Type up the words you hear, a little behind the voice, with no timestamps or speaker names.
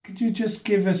Could you just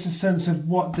give us a sense of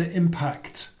what the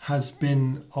impact has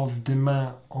been of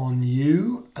Demain on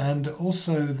you, and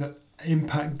also the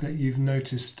impact that you've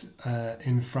noticed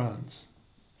in France?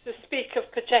 To speak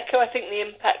of Pacheco, I think the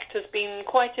impact has been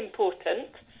quite important.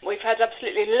 We've had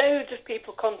absolutely loads of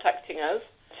people contacting us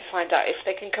to find out if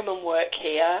they can come and work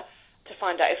here, to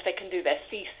find out if they can do their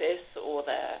thesis or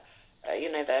their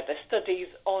studies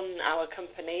on our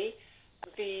company.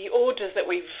 The orders that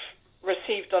we've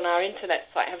received on our internet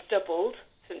site have doubled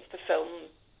since the film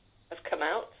has come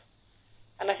out.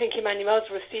 And I think Emmanuel's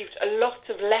received a lot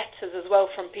of letters as well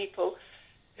from people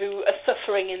who are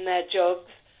suffering in their jobs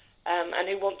and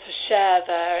who want to share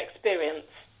their experience.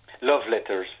 Love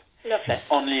letters. Love letters.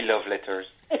 Only love letters.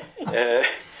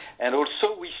 And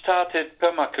also we started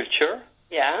permaculture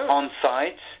on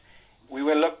site. We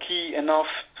were lucky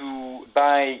enough to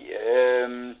buy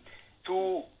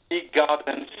 2 big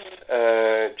gardens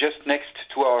just next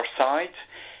to our site,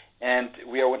 and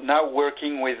we are now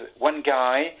working with one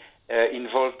guy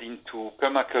involved into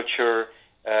permaculture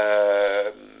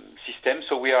system.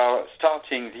 So we are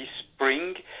starting this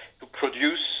spring to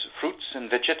produce fruits and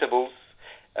vegetables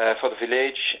for the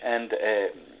village and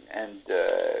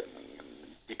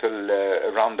people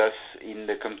around us in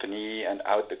the company and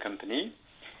out the company.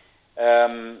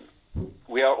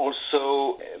 We are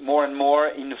also more and more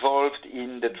involved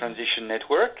in the Transition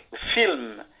Network. The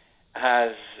film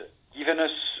has given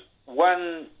us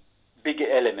one big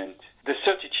element, the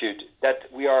certitude that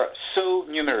we are so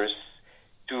numerous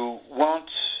to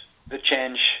want the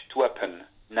change to happen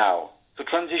now. So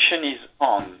transition is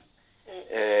on.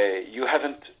 You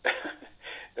haven't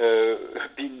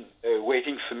been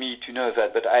waiting for me to know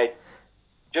that, but I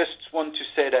just want to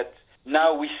say that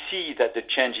now we see that the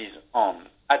change is on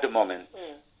at the moment.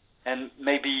 And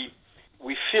maybe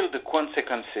we feel the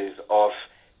consequences of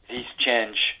this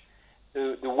change.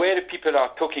 The way the people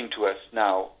are talking to us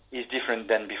now is different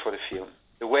than before the film.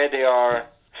 The way they are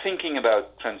thinking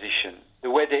about transition, the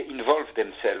way they involve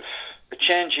themselves. The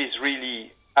change is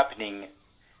really happening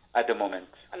at the moment.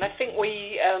 And I think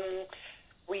we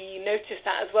noticed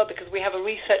that as well because we have a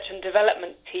research and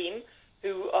development team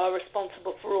who are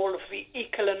responsible for all of the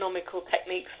economical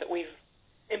techniques that we've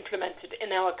implemented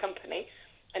in our company.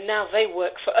 And now they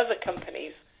work for other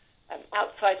companies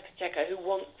outside Pacheco who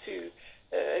want to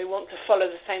follow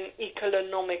the same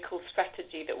economical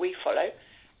strategy that we follow,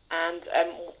 and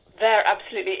they're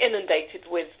absolutely inundated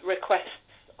with requests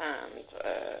and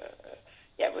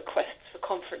requests for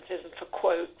conferences and for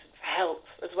quotes and for help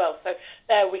as well. So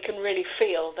there we can really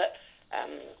feel that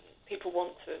people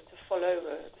want to follow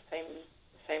the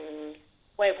same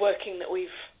way of working that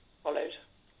we've followed.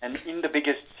 And in the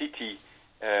biggest city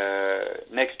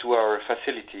next to our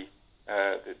facility,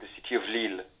 the city of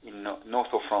Lille in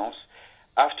north of France,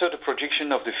 after the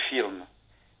projection of the film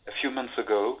a few months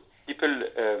ago, people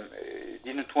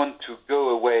didn't want to go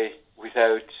away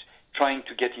without trying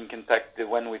to get in contact the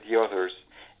one with the others.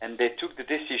 And they took the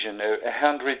decision,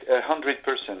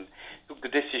 100% took the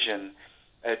decision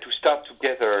to start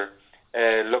together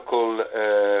local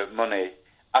money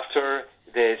after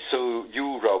they saw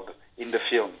you, Rob, in the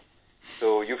film.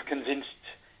 So you've convinced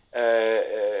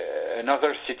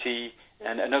another city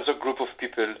and another group of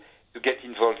people to get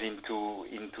involved into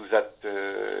that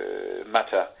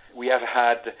matter. We have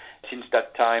had, since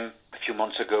that time, a few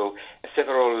months ago,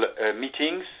 several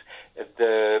meetings.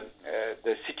 The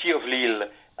city of Lille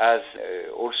has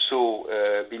also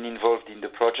been involved in the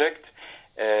project,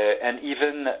 and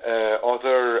even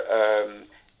other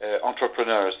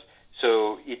entrepreneurs.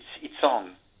 So it's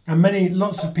on. And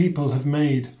lots of people have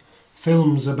made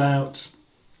films about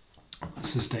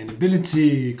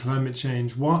sustainability, climate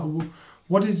change.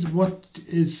 What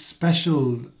is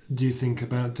special, do you think,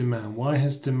 about Demain? Why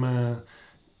has Demain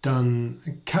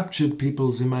captured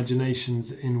people's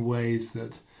imaginations in ways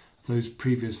that those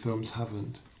previous films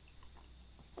haven't?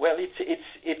 Well,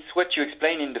 it's what you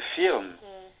explain in the film.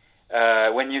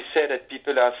 When you say that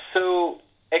people are so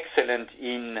excellent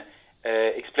in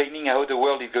explaining how the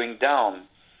world is going down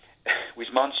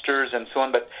with monsters and so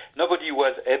on, but nobody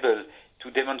was able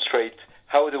to demonstrate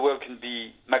how the world can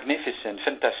be magnificent,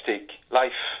 fantastic,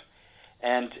 life.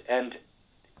 And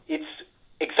it's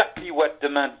exactly what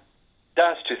Demain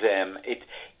does to them. It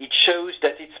shows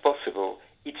that it's possible.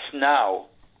 It's now.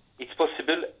 It's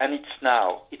possible and it's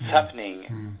now. It's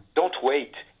happening. Don't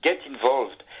wait. Get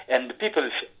involved. And the people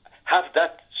have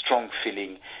that strong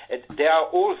feeling. They are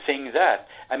all saying that.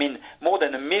 I mean, more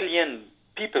than 1 million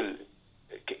people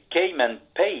came and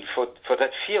paid for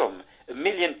that film. 1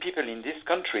 million people in this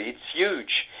country. It's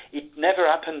huge. It never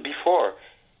happened before.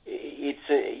 It's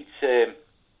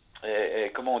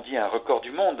comment on dit, un record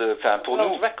du monde. Enfin, pour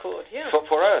World nous, record, yeah.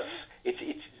 for us, it's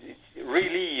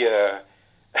really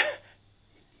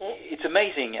it's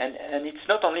amazing, and it's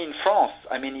not only in France.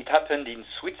 I mean, it happened in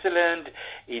Switzerland,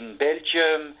 in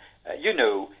Belgium,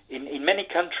 in many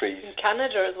countries. In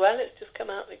Canada as well. It's just come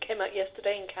out. It came out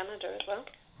yesterday in Canada as well.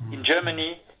 In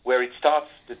Germany, where it starts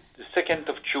the 2nd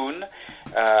of June,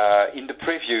 in the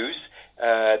previews,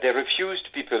 they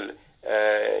refused people.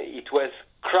 It was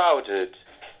crowded.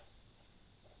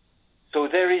 So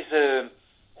there is a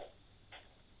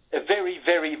very,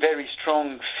 very, very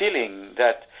strong feeling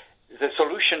that the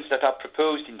solutions that are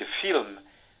proposed in the film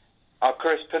are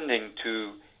corresponding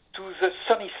to the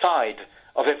sunny side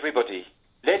of everybody.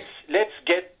 Let's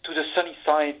get to the sunny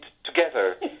side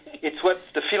together. It's what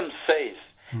the film says,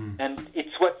 and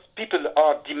it's what people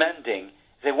are demanding.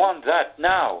 They want that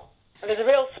now. And there's a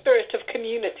real spirit of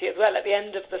community as well at the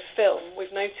end of the film.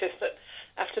 We've noticed that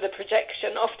after the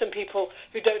projection, often people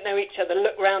who don't know each other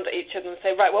look round at each other and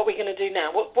say, right, what are we going to do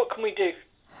now? What can we do?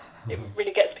 It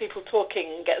really gets people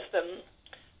talking and gets them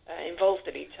involved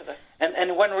in each other.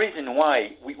 And one reason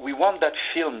why we want that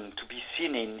film to be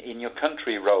seen in your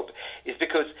country, Rob, is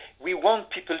because we want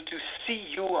people to see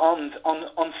you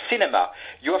on cinema.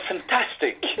 You are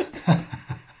fantastic.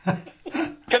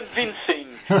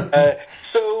 Convincing.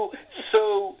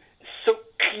 So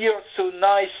clear, so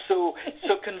nice, so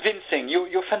convincing.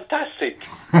 You're fantastic.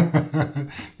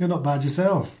 You're not bad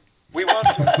yourself. We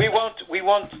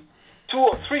want 2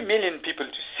 or 3 million people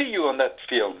to see you on that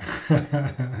film.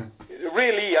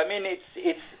 Really, I mean,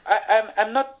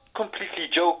 I'm not completely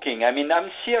joking. I mean, I'm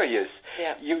serious.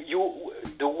 Yeah. You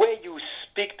the way you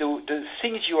speak, the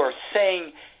things you are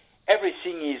saying,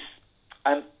 everything is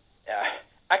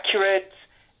accurate,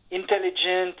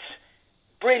 intelligent,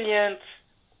 brilliant,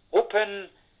 open.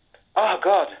 Oh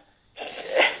God,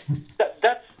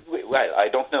 that's well. I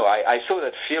don't know. I saw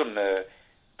that film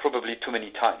probably too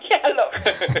many times. Yeah, look,